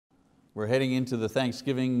We're heading into the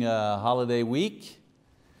Thanksgiving holiday week.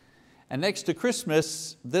 And next to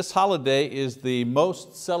Christmas, this holiday is the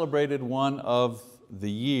most celebrated one of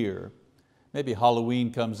the year. Maybe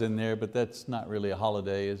Halloween comes in there, but that's not really a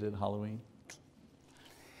holiday, is it, Halloween?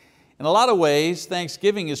 In a lot of ways,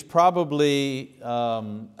 Thanksgiving is probably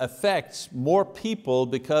affects more people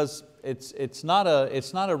because it's not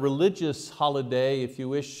a religious holiday, if you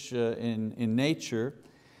wish, in nature.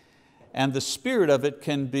 And the spirit of it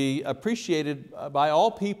can be appreciated by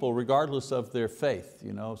all people regardless of their faith.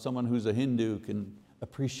 You know, someone who's a Hindu can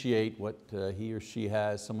appreciate what he or she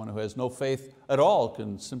has. Someone who has no faith at all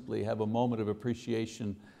can simply have a moment of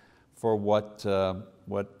appreciation for what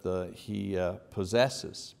he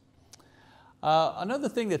possesses. Another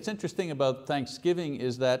thing that's interesting about Thanksgiving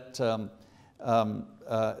is that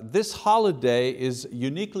this holiday is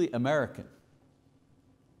uniquely American.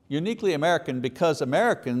 Uniquely American because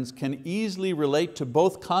Americans can easily relate to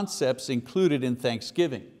both concepts included in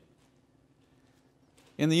Thanksgiving.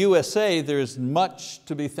 In the USA, there's much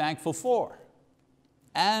to be thankful for.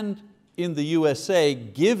 And in the USA,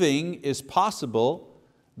 giving is possible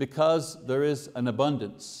because there is an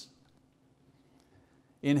abundance.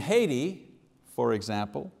 In Haiti, for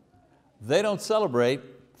example, they don't celebrate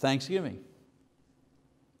Thanksgiving.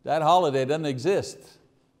 That holiday doesn't exist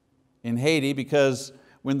in Haiti because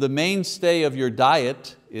when the mainstay of your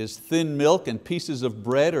diet is thin milk and pieces of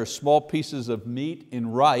bread or small pieces of meat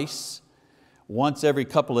in rice once every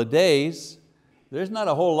couple of days, there's not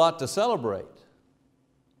a whole lot to celebrate.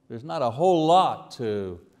 There's not a whole lot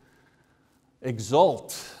to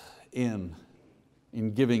exult in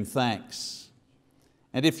giving thanks.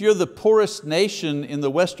 And if you're the poorest nation in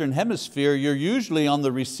the Western Hemisphere, you're usually on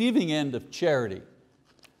the receiving end of charity,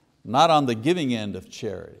 not on the giving end of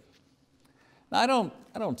charity. Now,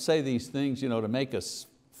 I don't say these things to make us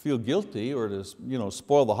feel guilty or to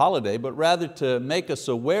spoil the holiday, but rather to make us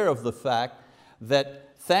aware of the fact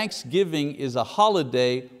that Thanksgiving is a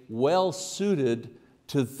holiday well suited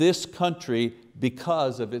to this country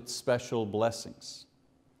because of its special blessings.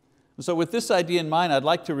 So with this idea in mind, I'd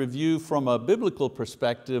like to review from a biblical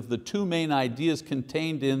perspective the two main ideas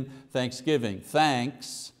contained in Thanksgiving: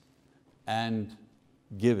 thanks and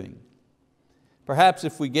giving. Perhaps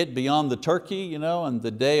if we get beyond the turkey and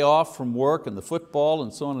the day off from work and the football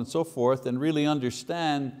and so on and so forth and really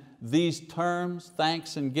understand these terms,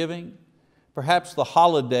 thanks and giving, perhaps the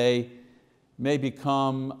holiday may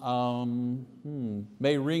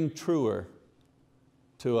may ring truer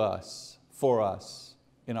to us, for us,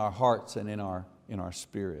 in our hearts and in our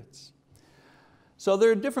spirits. So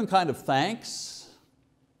there are different kinds of thanks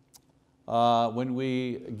when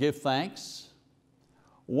we give thanks.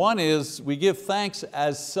 One is we give thanks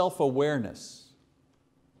as self-awareness.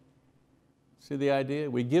 See the idea?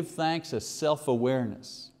 We give thanks as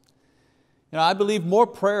self-awareness. I believe more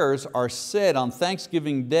prayers are said on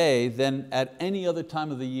Thanksgiving Day than at any other time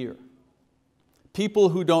of the year. People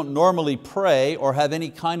who don't normally pray or have any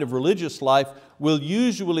kind of religious life will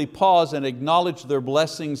usually pause and acknowledge their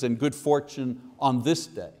blessings and good fortune on this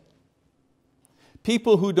day.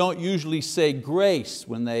 People who don't usually say grace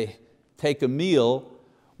when they take a meal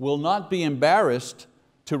will not be embarrassed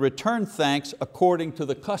to return thanks according to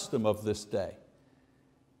the custom of this day.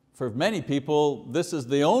 For many people, this is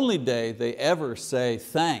the only day they ever say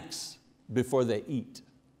thanks before they eat.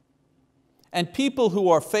 And people who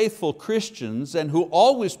are faithful Christians and who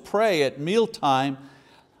always pray at mealtime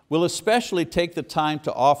will especially take the time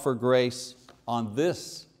to offer grace on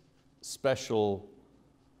this special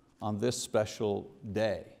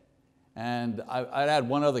day. And I'd add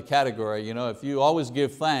one other category. If you always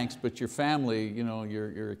give thanks, but your family,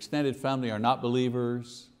 your extended family are not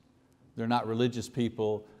believers, they're not religious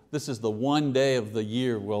people, this is the one day of the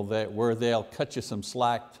year where they'll cut you some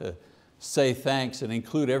slack to say thanks and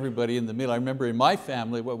include everybody in the meal. I remember in my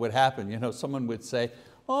family what would happen. Someone would say,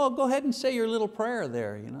 oh, go ahead and say your little prayer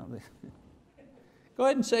there. Go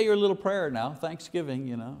ahead and say your little prayer now,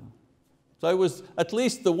 Thanksgiving. So it was at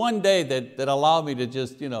least the one day that allowed me to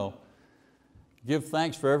just give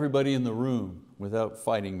thanks for everybody in the room without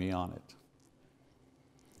fighting me on it.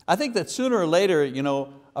 I think that sooner or later,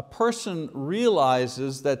 a person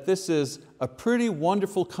realizes that this is a pretty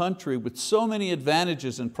wonderful country with so many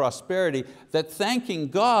advantages and prosperity that thanking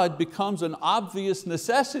God becomes an obvious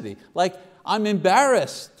necessity. Like, I'm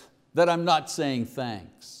embarrassed that I'm not saying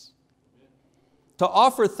thanks. To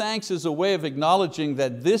offer thanks is a way of acknowledging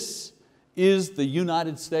that this is the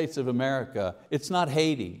United States of America. It's not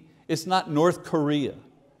Haiti. It's not North Korea.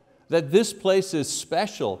 That this place is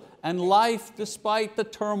special, and life, despite the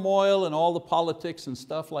turmoil and all the politics and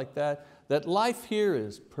stuff like that life here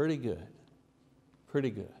is pretty good, pretty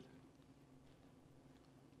good.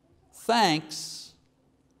 Thanks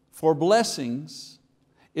for blessings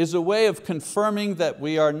is a way of confirming that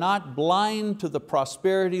we are not blind to the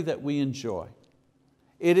prosperity that we enjoy.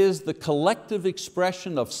 It is the collective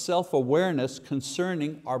expression of self-awareness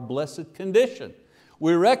concerning our blessed condition.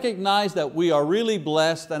 We recognize that we are really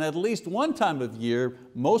blessed, and at least one time of year,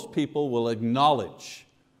 most people will acknowledge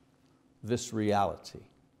this reality.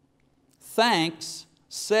 Thanks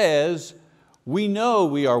says we know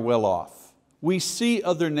we are well off. We see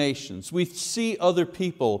other nations, we see other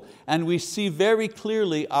people, and we see very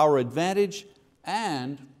clearly our advantage,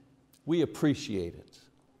 and we appreciate it.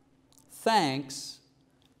 Thanks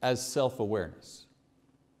as self-awareness.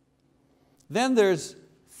 Then there's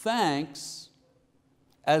thanks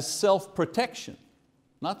as self-protection.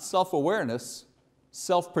 Not self-awareness,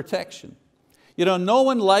 self-protection. You know, no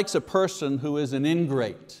one likes a person who is an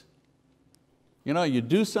ingrate. You know, you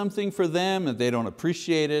do something for them and they don't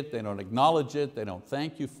appreciate it, they don't acknowledge it, they don't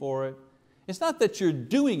thank you for it. It's not that you're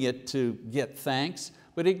doing it to get thanks,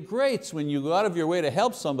 but it grates when you go out of your way to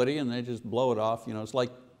help somebody and they just blow it off. You know, it's like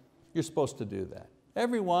you're supposed to do that.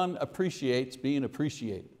 Everyone appreciates being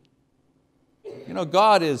appreciated. You know,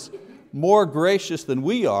 God is more gracious than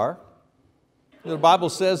we are. The Bible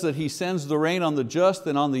says that He sends the rain on the just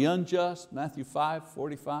and on the unjust, Matthew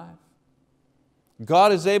 5:45.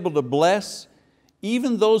 God is able to bless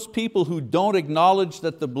even those people who don't acknowledge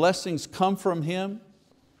that the blessings come from Him.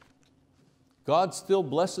 God still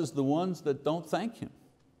blesses the ones that don't thank Him.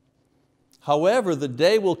 However, the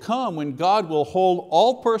day will come when God will hold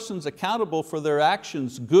all persons accountable for their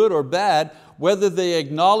actions, good or bad, whether they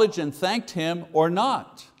acknowledge and thanked Him or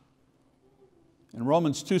not. In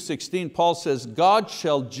Romans 2:16, Paul says, God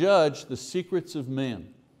shall judge the secrets of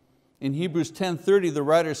men. In Hebrews 10:30, the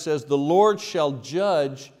writer says, the Lord shall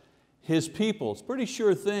judge His people. It's a pretty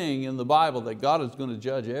sure thing in the Bible that God is going to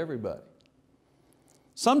judge everybody.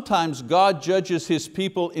 Sometimes God judges His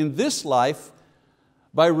people in this life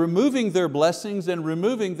by removing their blessings and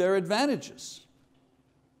removing their advantages.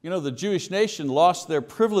 You know, the Jewish nation lost their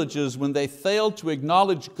privileges when they failed to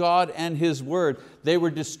acknowledge God and His word. They were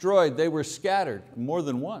destroyed, they were scattered more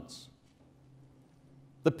than once.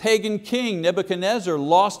 The pagan king Nebuchadnezzar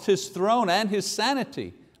lost his throne and his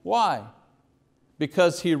sanity. Why?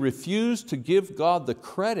 Because he refused to give God the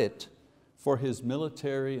credit for his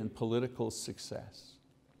military and political success.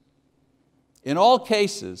 In all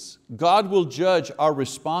cases, God will judge our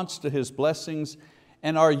response to His blessings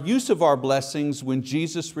and our use of our blessings when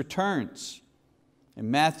Jesus returns.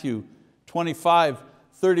 In Matthew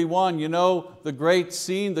 25:31, you know the great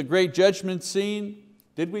scene, the great judgment scene.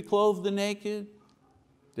 Did we clothe the naked?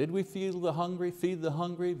 Did we feed the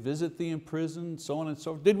hungry, visit the imprisoned, so on and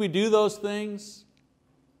so forth? Did we do those things?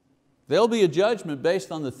 There'll be a judgment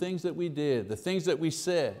based on the things that we did, the things that we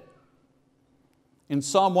said. In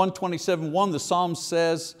Psalm 127:1, the Psalm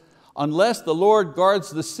says, unless the Lord guards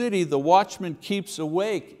the city, the watchman keeps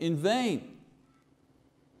awake in vain.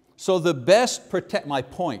 So the best my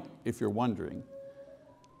point, if you're wondering,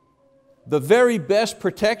 the very best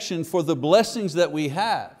protection for the blessings that we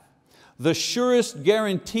have, the surest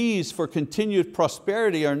guarantees for continued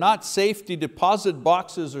prosperity are not safety deposit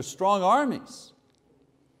boxes or strong armies.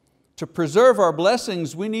 To preserve our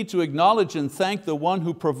blessings, we need to acknowledge and thank the one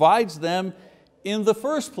who provides them in the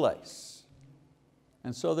first place.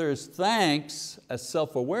 And so there's thanks as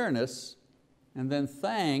self-awareness, and then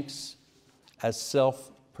thanks as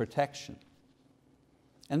self-protection.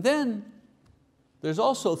 And then there's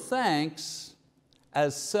also thanks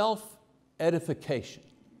as self-edification.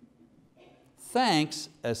 Thanks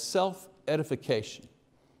as self-edification.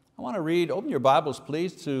 I want to read, open your Bibles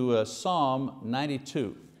please, to Psalm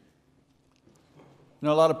 92. You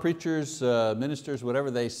know, a lot of preachers, ministers, whatever,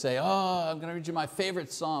 they say, oh, I'm going to read you my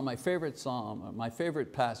favorite psalm, my favorite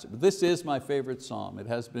passage. But this is my favorite psalm. It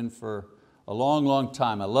has been for a long, long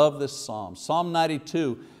time. I love this psalm. Psalm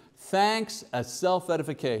 92, thanks as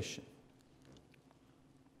self-edification.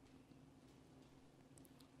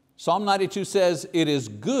 Psalm 92 says, it is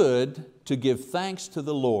good to give thanks to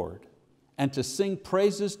the Lord and to sing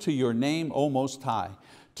praises to your name, O Most High,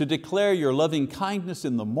 to declare your loving kindness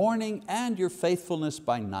in the morning and your faithfulness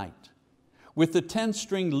by night. With the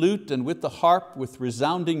 10-string lute and with the harp, with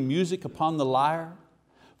resounding music upon the lyre.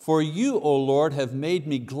 For you, O Lord, have made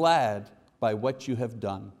me glad by what you have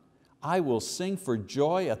done. I will sing for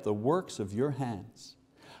joy at the works of your hands.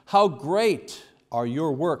 How great are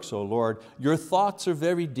your works, O Lord! Your thoughts are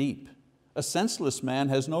very deep. A senseless man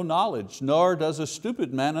has no knowledge, nor does a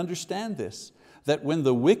stupid man understand this, that when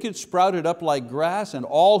the wicked sprouted up like grass and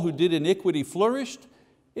all who did iniquity flourished,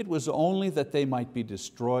 it was only that they might be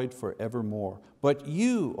destroyed forevermore. But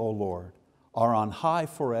you, O Lord, are on high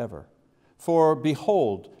forever. For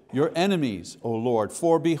behold, your enemies, O Lord,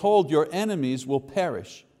 for behold, your enemies will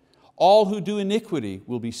perish. All who do iniquity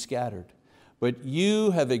will be scattered. But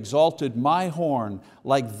you have exalted my horn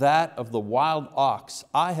like that of the wild ox.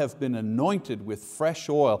 I have been anointed with fresh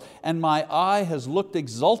oil, and my eye has looked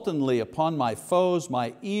exultantly upon my foes.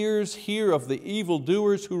 My ears hear of the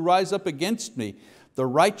evildoers who rise up against me. The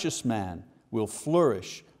righteous man will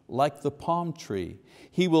flourish like the palm tree.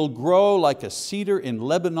 He will grow like a cedar in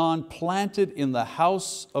Lebanon, planted in the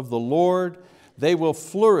house of the Lord. They will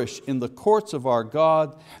flourish in the courts of our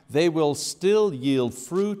God. They will still yield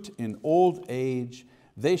fruit in old age.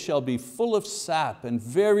 They shall be full of sap and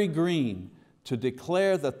very green, to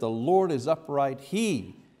declare that the Lord is upright.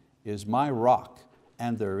 He is my rock,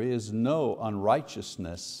 and there is no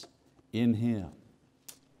unrighteousness in Him.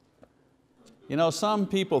 You know, some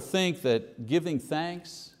people think that giving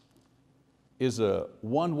thanks is a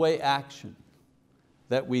one-way action,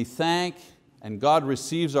 that we thank and God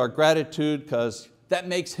receives our gratitude because that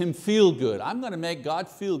makes Him feel good. I'm going to make God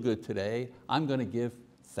feel good today. I'm going to give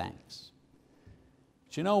thanks.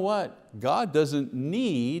 But you know what? God doesn't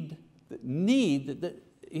He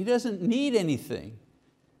doesn't need anything.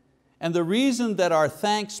 And the reason that our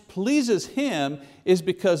thanks pleases Him is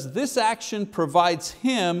because this action provides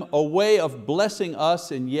Him a way of blessing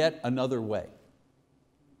us in yet another way.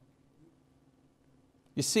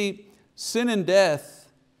 You see, sin and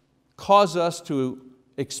death cause us to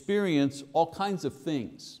experience all kinds of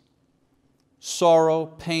things. Sorrow,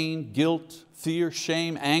 pain, guilt, fear,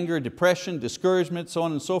 shame, anger, depression, discouragement, so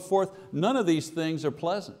on and so forth. None of these things are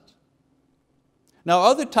pleasant. Now,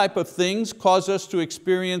 other type of things cause us to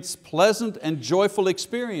experience pleasant and joyful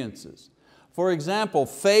experiences. For example,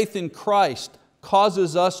 faith in Christ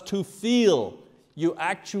causes us to feel. You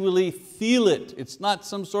actually feel it. It's not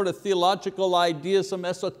some sort of theological idea, some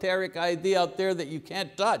esoteric idea out there that you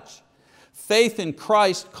can't touch. Faith in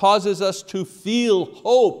Christ causes us to feel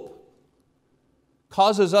hope,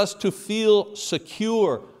 causes us to feel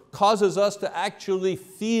secure, causes us to actually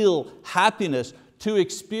feel happiness, to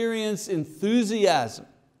experience enthusiasm.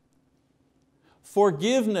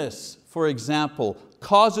 Forgiveness, for example,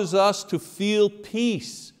 causes us to feel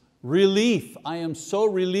peace, relief. I am so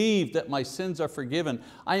relieved that my sins are forgiven.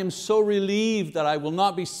 I am so relieved that I will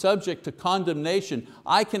not be subject to condemnation.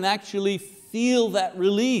 I can actually feel that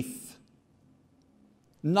relief.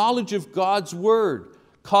 Knowledge of God's word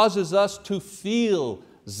causes us to feel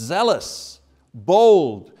zealous,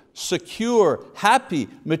 bold, secure, happy,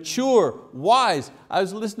 mature, wise. I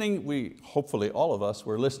was listening, hopefully all of us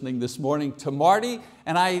were listening this morning to Marty,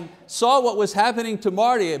 and I saw what was happening to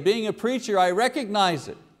Marty. Being a preacher, I recognized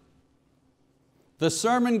it. The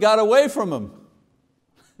sermon got away from him.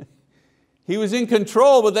 He was in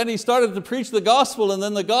control, but then he started to preach the gospel, and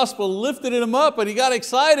then the gospel lifted him up, and he got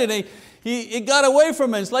excited, and it got away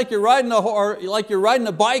from him. It's like you're riding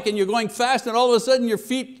a bike and you're going fast, and all of a sudden your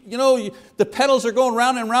feet, the pedals are going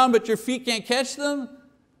round and round, but your feet can't catch them.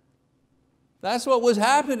 That's what was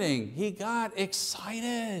happening. He got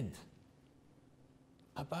excited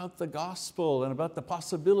about the gospel and about the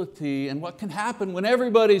possibility and what can happen when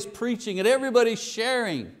everybody's preaching and everybody's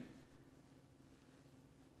sharing.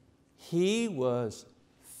 He was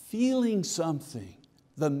feeling something.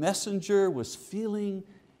 The messenger was feeling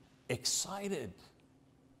excited.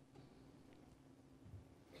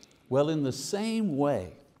 Well, in the same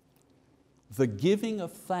way, the giving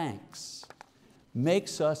of thanks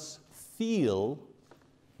makes us feel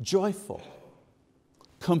joyful,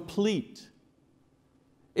 complete.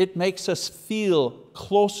 It makes us feel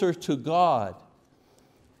closer to God.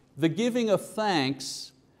 The giving of thanks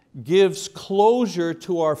gives closure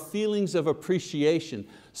to our feelings of appreciation.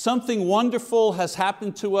 Something wonderful has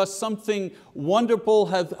happened to us, something wonderful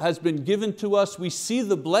has been given to us. We see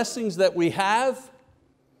the blessings that we have,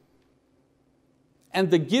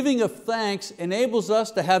 and the giving of thanks enables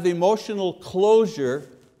us to have emotional closure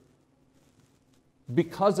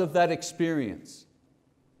because of that experience.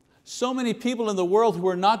 So many people in the world who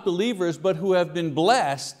are not believers but who have been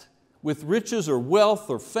blessed with riches or wealth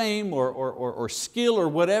or fame or skill or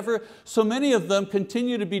whatever, so many of them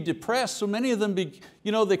continue to be depressed, so many of them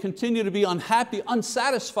they continue to be unhappy,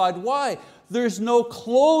 unsatisfied. Why? There's no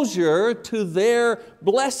closure to their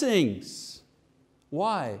blessings.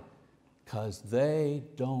 Why? Because they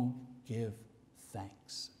don't give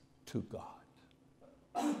thanks to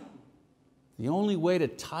God. The only way to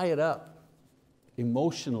tie it up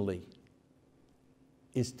emotionally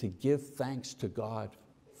is to give thanks to God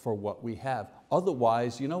for what we have.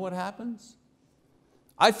 Otherwise, you know what happens?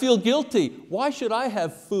 I feel guilty. Why should I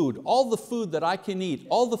have food? All the food that I can eat,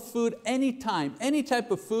 all the food anytime, any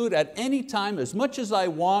type of food at any time, as much as I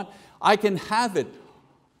want, I can have it.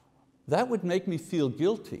 That would make me feel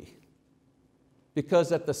guilty.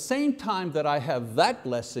 Because at the same time that I have that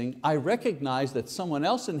blessing, I recognize that someone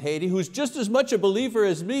else in Haiti who's just as much a believer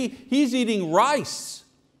as me, he's eating rice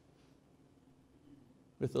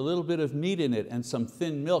with a little bit of meat in it and some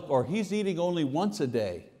thin milk, or he's eating only once a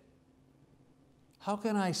day. How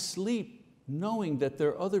can I sleep knowing that there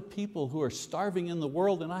are other people who are starving in the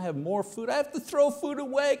world and I have more food? I have to throw food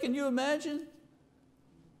away, can you imagine?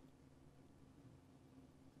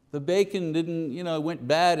 The bacon went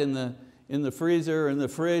bad in the freezer, in the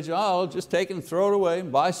fridge. Oh, I'll just take it and throw it away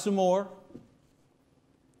and buy some more.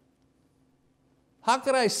 How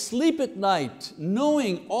could I sleep at night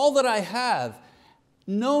knowing all that I have,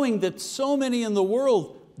 knowing that so many in the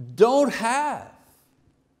world don't have?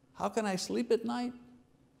 How can I sleep at night?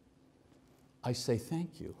 I say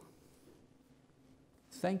thank you.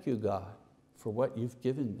 Thank you, God, for what you've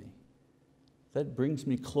given me. That brings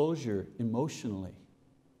me closure emotionally.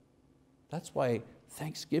 That's why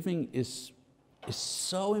Thanksgiving is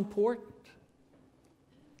so important.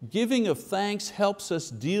 Giving of thanks helps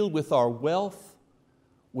us deal with our wealth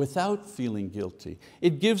without feeling guilty.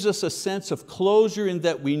 It gives us a sense of closure in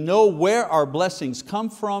that we know where our blessings come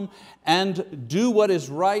from and do what is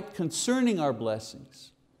right concerning our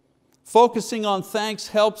blessings. Focusing on thanks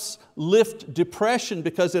helps lift depression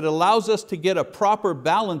because it allows us to get a proper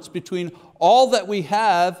balance between all that we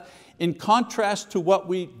have in contrast to what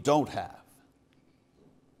we don't have.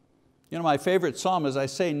 My favorite psalm, as I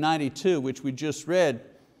say, 92, which we just read,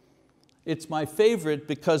 it's my favorite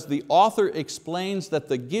because the author explains that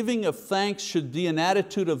the giving of thanks should be an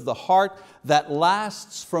attitude of the heart that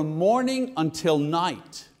lasts from morning until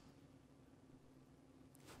night,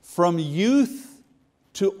 from youth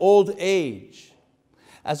to old age.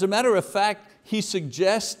 As a matter of fact, he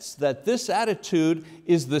suggests that this attitude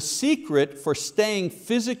is the secret for staying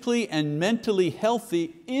physically and mentally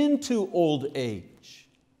healthy into old age.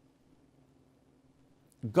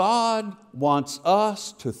 God wants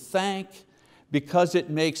us to thank because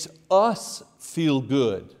it makes us feel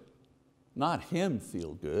good, not Him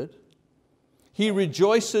feel good. He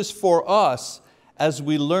rejoices for us as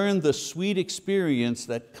we learn the sweet experience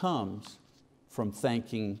that comes from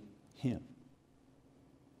thanking Him.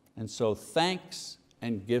 And so thanks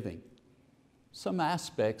and giving, some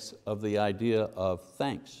aspects of the idea of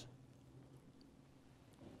thanks.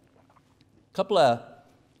 A couple of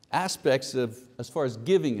aspects as far as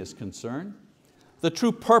giving is concerned. The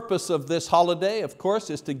true purpose of this holiday, of course,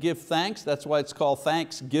 is to give thanks. That's why it's called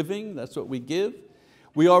Thanksgiving. That's what we give.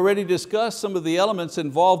 We already discussed some of the elements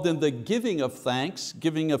involved in the giving of thanks.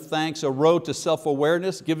 Giving of thanks, a road to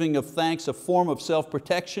self-awareness. Giving of thanks, a form of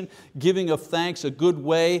self-protection. Giving of thanks, a good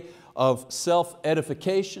way of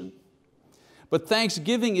self-edification. But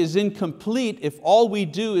thanksgiving is incomplete if all we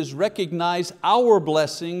do is recognize our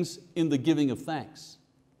blessings in the giving of thanks.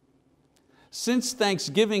 Since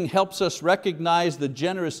Thanksgiving helps us recognize the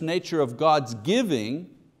generous nature of God's giving,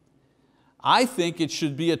 I think it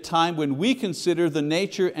should be a time when we consider the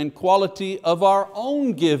nature and quality of our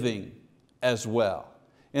own giving as well.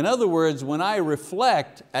 In other words, when I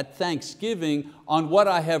reflect at Thanksgiving on what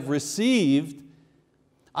I have received,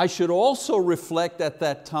 I should also reflect at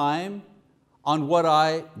that time on what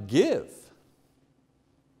I give.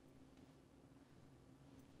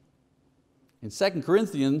 In 2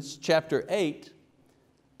 Corinthians chapter 8,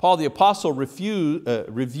 Paul the Apostle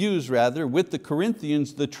reviews with the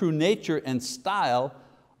Corinthians the true nature and style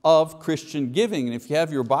of Christian giving. And if you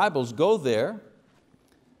have your Bibles, go there.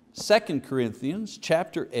 2 Corinthians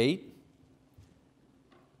chapter 8,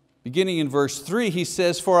 beginning in verse 3, he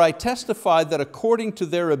says, "For I testify that according to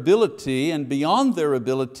their ability and beyond their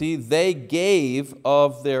ability, they gave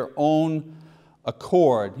of their own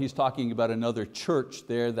accord." He's talking about another church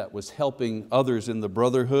there that was helping others in the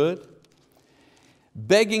brotherhood.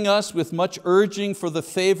 "Begging us with much urging for the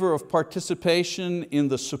favor of participation in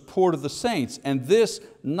the support of the saints. And this,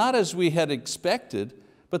 not as we had expected,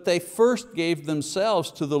 but they first gave themselves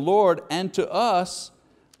to the Lord and to us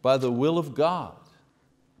by the will of God."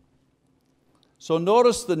 So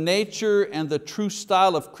notice the nature and the true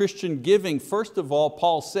style of Christian giving. First of all,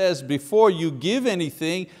 Paul says, before you give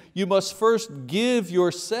anything, you must first give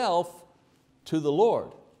yourself to the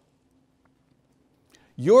Lord.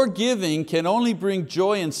 Your giving can only bring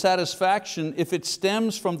joy and satisfaction if it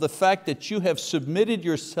stems from the fact that you have submitted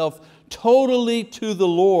yourself totally to the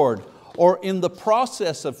Lord, or in the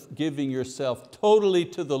process of giving yourself totally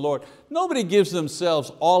to the Lord. Nobody gives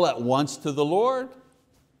themselves all at once to the Lord.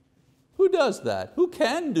 Who does that? Who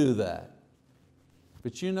can do that?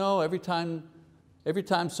 But you know, every time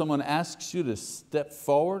someone asks you to step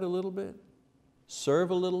forward a little bit,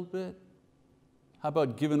 serve a little bit, how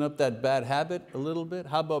about giving up that bad habit a little bit?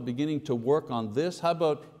 How about beginning to work on this? How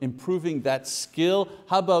about improving that skill?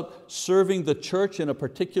 How about serving the church in a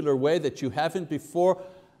particular way that you haven't before?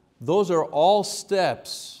 Those are all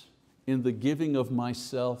steps in the giving of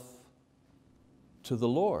myself to the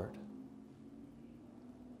Lord.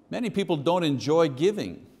 Many people don't enjoy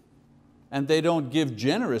giving, and they don't give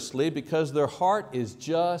generously because their heart is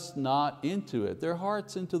just not into it. Their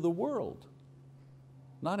heart's into the world,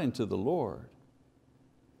 not into the Lord.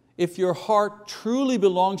 If your heart truly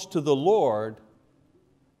belongs to the Lord,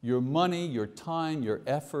 your money, your time, your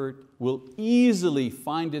effort will easily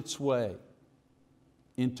find its way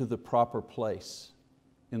into the proper place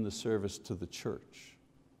in the service to the church.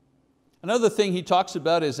 Another thing he talks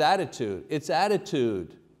about is attitude. It's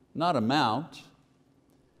attitude, not amount.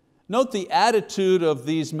 Note the attitude of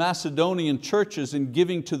these Macedonian churches in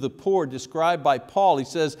giving to the poor described by Paul. He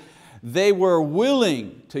says, they were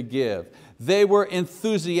willing to give. They were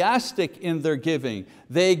enthusiastic in their giving.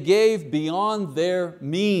 They gave beyond their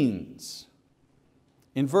means.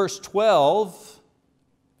 In verse 12,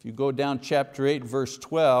 if you go down chapter 8, verse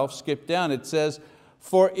 12, skip down, it says,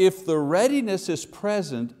 for if the readiness is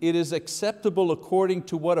present, it is acceptable according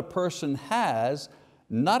to what a person has,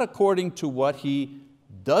 not according to what he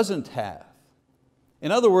doesn't have.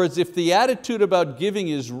 In other words, if the attitude about giving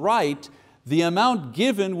is right, the amount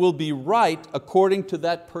given will be right according to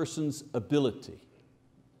that person's ability.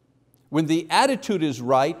 When the attitude is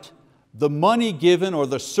right, the money given or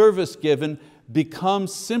the service given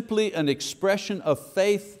becomes simply an expression of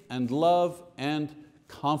faith and love and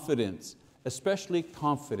confidence, especially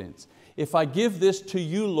confidence. If I give this to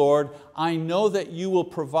you, Lord, I know that you will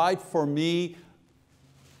provide for me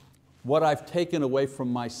what I've taken away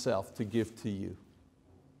from myself to give to you.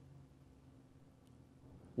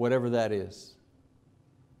 Whatever that is.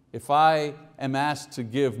 If I am asked to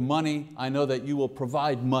give money, I know that you will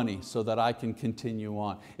provide money so that I can continue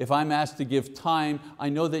on. If I'm asked to give time, I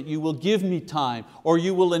know that you will give me time, or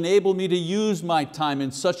you will enable me to use my time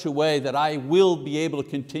in such a way that I will be able to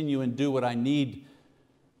continue and do what I need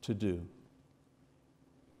to do.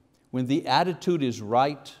 When the attitude is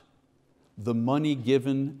right, the money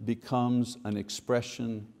given becomes an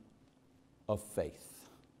expression of faith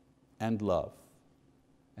and love.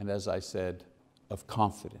 And as I said, of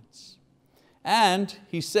confidence. And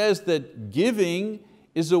he says that giving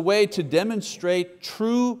is a way to demonstrate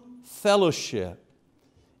true fellowship.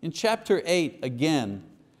 In chapter 8, again,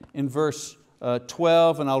 in verse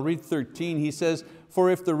 12, and I'll read 13, he says, for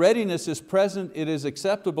if the readiness is present, it is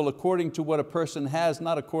acceptable according to what a person has,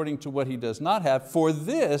 not according to what he does not have. For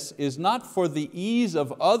this is not for the ease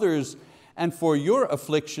of others and for your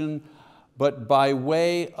affliction, but by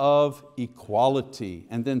way of equality.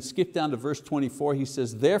 And then skip down to verse 24, he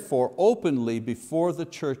says, therefore openly before the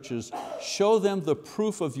churches, show them the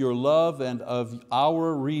proof of your love and of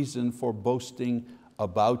our reason for boasting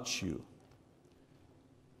about you.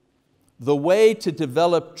 The way to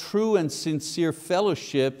develop true and sincere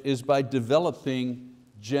fellowship is by developing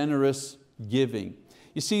generous giving.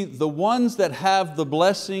 You see, the ones that have the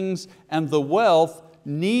blessings and the wealth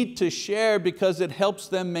need to share because it helps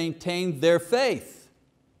them maintain their faith.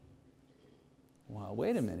 Well,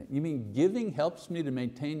 wait a minute, you mean giving helps me to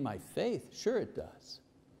maintain my faith? Sure it does.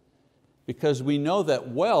 Because we know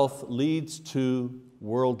that wealth leads to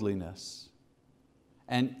worldliness,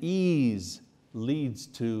 and ease leads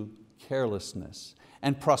to carelessness,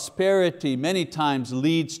 and prosperity many times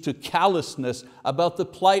leads to callousness about the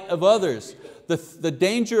plight of others. The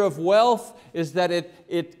danger of wealth is that it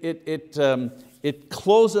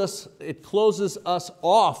closes us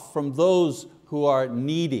off from those who are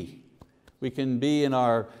needy. We can be in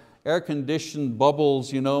our air-conditioned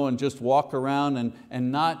bubbles, and just walk around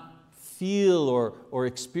and not feel or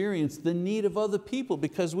experience the need of other people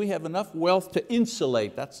because we have enough wealth to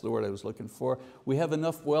insulate, that's the word I was looking for, we have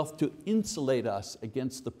enough wealth to insulate us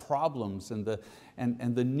against the problems and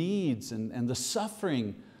the needs and the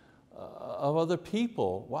suffering of other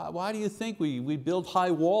people. Why do you think we build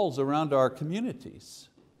high walls around our communities?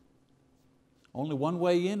 Only one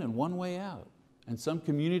way in and one way out. And some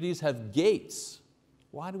communities have gates.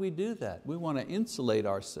 Why do we do that? We want to insulate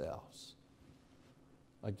ourselves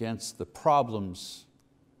against the problems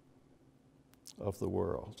of the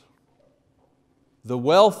world. The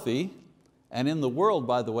wealthy, and in the world,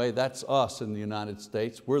 by the way, that's us in the United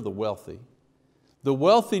States, we're the wealthy. The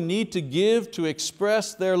wealthy need to give to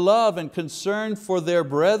express their love and concern for their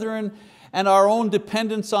brethren and our own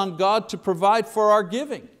dependence on God to provide for our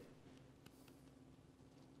giving.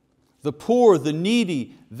 The poor, the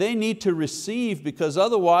needy, they need to receive, because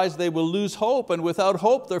otherwise they will lose hope, and without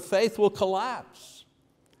hope their faith will collapse.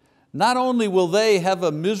 Not only will they have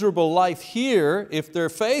a miserable life here, if their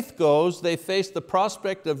faith goes, they face the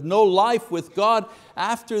prospect of no life with God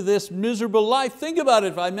after this miserable life. Think about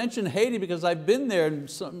it. I mentioned Haiti because I've been there, and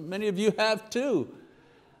many of you have too.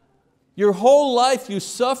 Your whole life you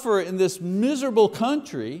suffer in this miserable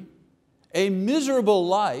country, a miserable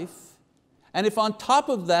life, and if on top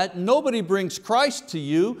of that nobody brings Christ to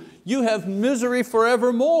you, you have misery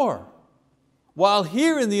forevermore. While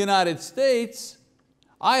here in the United States,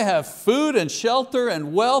 I have food and shelter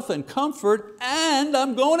and wealth and comfort, and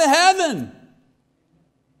I'm going to heaven.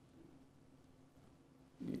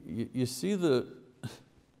 You see the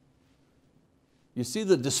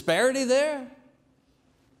disparity there?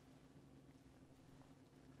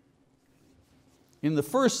 In the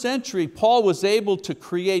first century, Paul was able to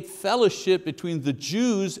create fellowship between the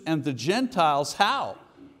Jews and the Gentiles. How?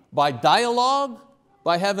 By dialogue?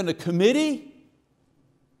 By having a committee?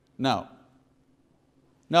 No.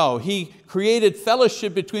 No, he created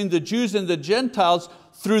fellowship between the Jews and the Gentiles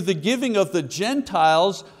through the giving of the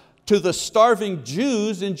Gentiles to the starving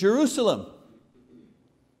Jews in Jerusalem.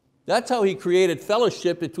 That's how he created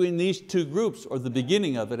fellowship between these two groups, or the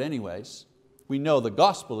beginning of it anyways. We know the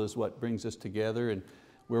gospel is what brings us together, and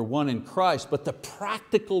we're one in Christ, but the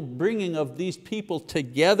practical bringing of these people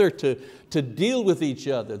together to deal with each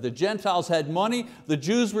other. The Gentiles had money, the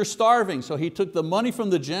Jews were starving, so he took the money from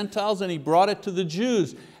the Gentiles and he brought it to the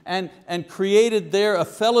Jews and created there a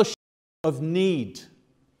fellowship of need.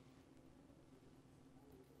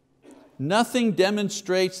 Nothing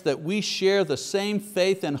demonstrates that we share the same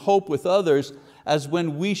faith and hope with others as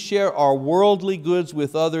when we share our worldly goods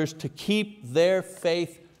with others to keep their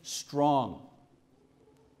faith strong,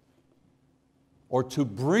 or to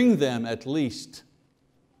bring them at least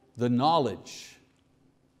the knowledge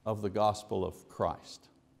of the gospel of Christ.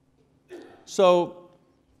 So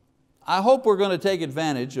I hope we're going to take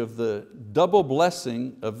advantage of the double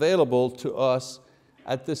blessing available to us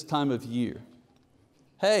at this time of year.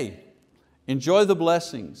 Hey, enjoy the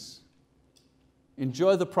blessings,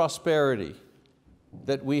 enjoy the prosperity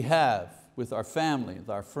that we have with our family, with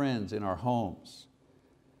our friends, in our homes.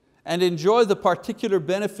 And enjoy the particular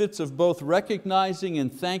benefits of both recognizing and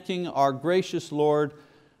thanking our gracious Lord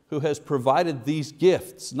who has provided these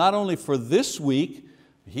gifts, not only for this week,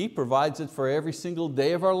 He provides it for every single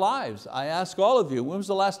day of our lives. I ask all of you, when was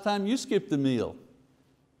the last time you skipped a meal?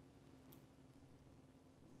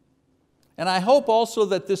 And I hope also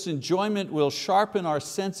that this enjoyment will sharpen our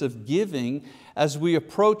sense of giving as we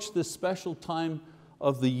approach this special time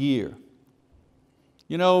of the year.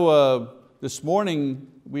 You know, this morning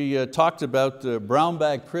we talked about Brown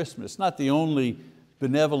Bag Christmas, not the only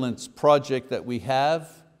benevolence project that we have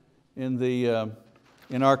in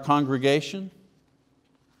our congregation,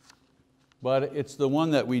 but it's the one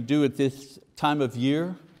that we do at this time of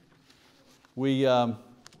year. We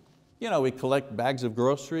collect bags of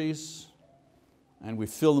groceries and we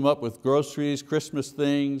fill them up with groceries, Christmas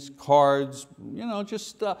things, cards,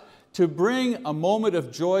 just to bring a moment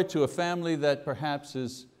of joy to a family that perhaps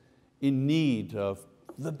is in need of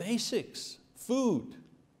the basics, food,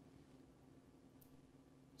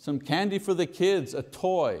 some candy for the kids, a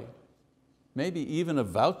toy, maybe even a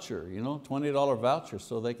voucher, $20 voucher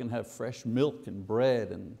so they can have fresh milk and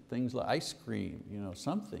bread and things like ice cream,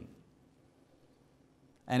 something.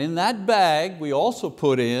 And in that bag, we also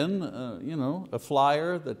put in a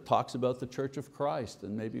flyer that talks about the Church of Christ,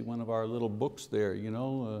 and maybe one of our little books there,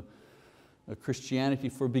 a Christianity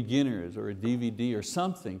for Beginners, or a DVD or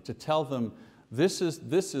something, to tell them this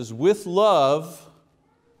is with love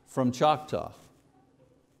from Choctaw.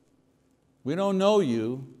 We don't know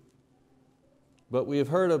you, but we have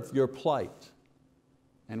heard of your plight,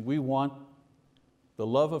 and we want the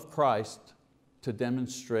love of Christ to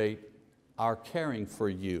demonstrate our caring for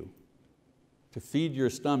you, to feed your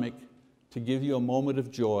stomach, to give you a moment of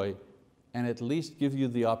joy, and at least give you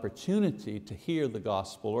the opportunity to hear the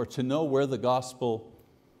gospel, or to know where the gospel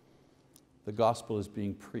is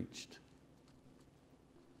being preached.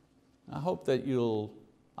 I hope that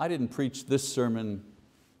I didn't preach this sermon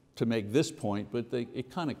to make this point, but it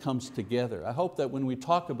kind of comes together. I hope that when we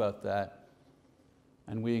talk about that,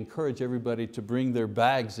 and we encourage everybody to bring their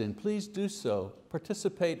bags in, please do so.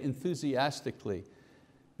 Participate enthusiastically,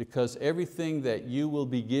 because everything that you will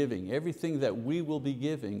be giving, everything that we will be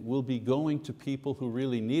giving, will be going to people who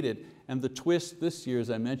really need it. And the twist this year, as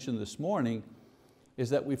I mentioned this morning, is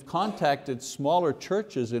that we've contacted smaller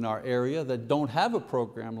churches in our area that don't have a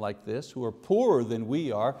program like this, who are poorer than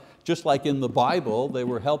we are, just like in the Bible, they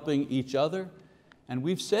were helping each other. And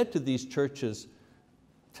we've said to these churches,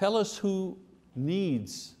 tell us who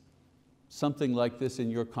needs something like this in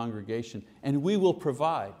your congregation, and we will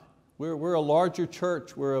provide. We're a larger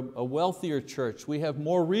church, we're a wealthier church, we have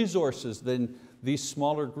more resources than these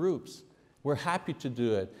smaller groups. We're happy to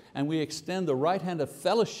do it, and we extend the right hand of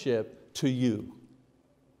fellowship to you.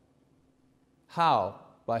 How?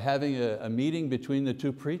 By having a meeting between the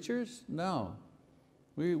two preachers? No.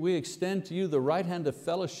 We extend to you the right hand of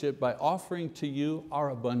fellowship by offering to you our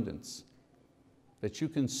abundance, that you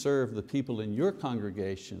can serve the people in your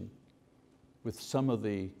congregation with some of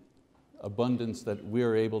the abundance that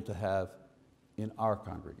we're able to have in our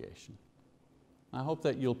congregation. I hope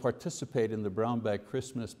that you'll participate in the Brown Bag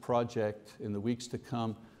Christmas project in the weeks to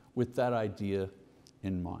come with that idea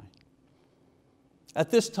in mind. At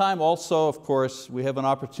this time also, of course, we have an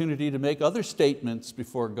opportunity to make other statements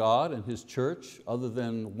before God and His church other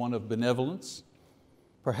than one of benevolence.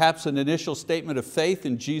 Perhaps an initial statement of faith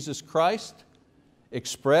in Jesus Christ,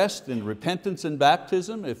 expressed in repentance and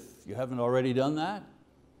baptism, if you haven't already done that.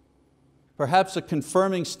 Perhaps a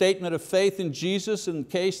confirming statement of faith in Jesus in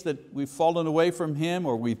case that we've fallen away from Him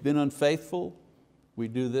or we've been unfaithful. We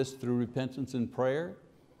do this through repentance and prayer.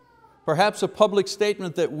 Perhaps a public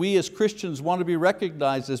statement that we as Christians want to be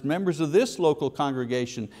recognized as members of this local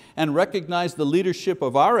congregation and recognize the leadership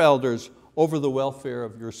of our elders over the welfare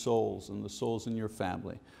of your souls and the souls in your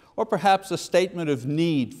family. Or perhaps a statement of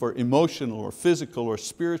need for emotional or physical or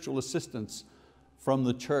spiritual assistance from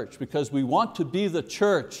the church, because we want to be the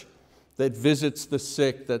church that visits the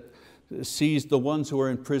sick, that sees the ones who are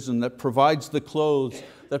in prison, that provides the clothes,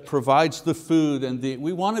 that provides the food, and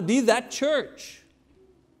we want to be that church.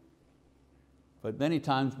 But many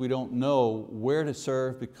times we don't know where to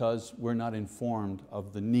serve because we're not informed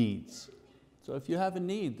of the needs. So if you have a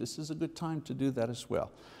need, this is a good time to do that as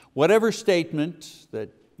well. Whatever statement that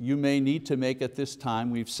you may need to make at this time,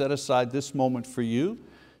 we've set aside this moment for you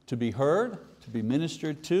to be heard, to be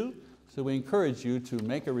ministered to. So we encourage you to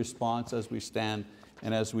make a response as we stand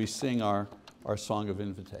and as we sing our song of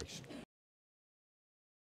invitation.